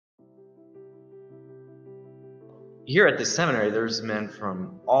here at the seminary, there's men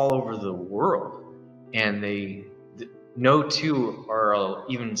from all over the world, and no two are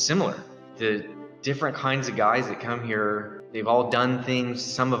even similar. The different kinds of guys that come here, they've all done things.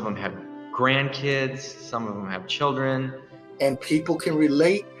 Some of them have grandkids, some of them have children. And people can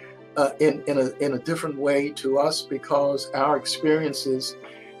relate in a different way to us because our experiences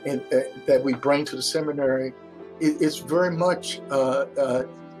that we bring to the seminary is very much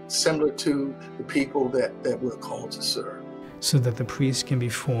similar to the people that we're called to serve. So that the priest can be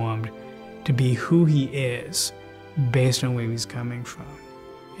formed to be who he is based on where he's coming from,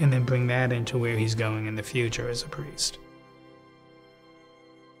 and then bring that into where he's going in the future as a priest.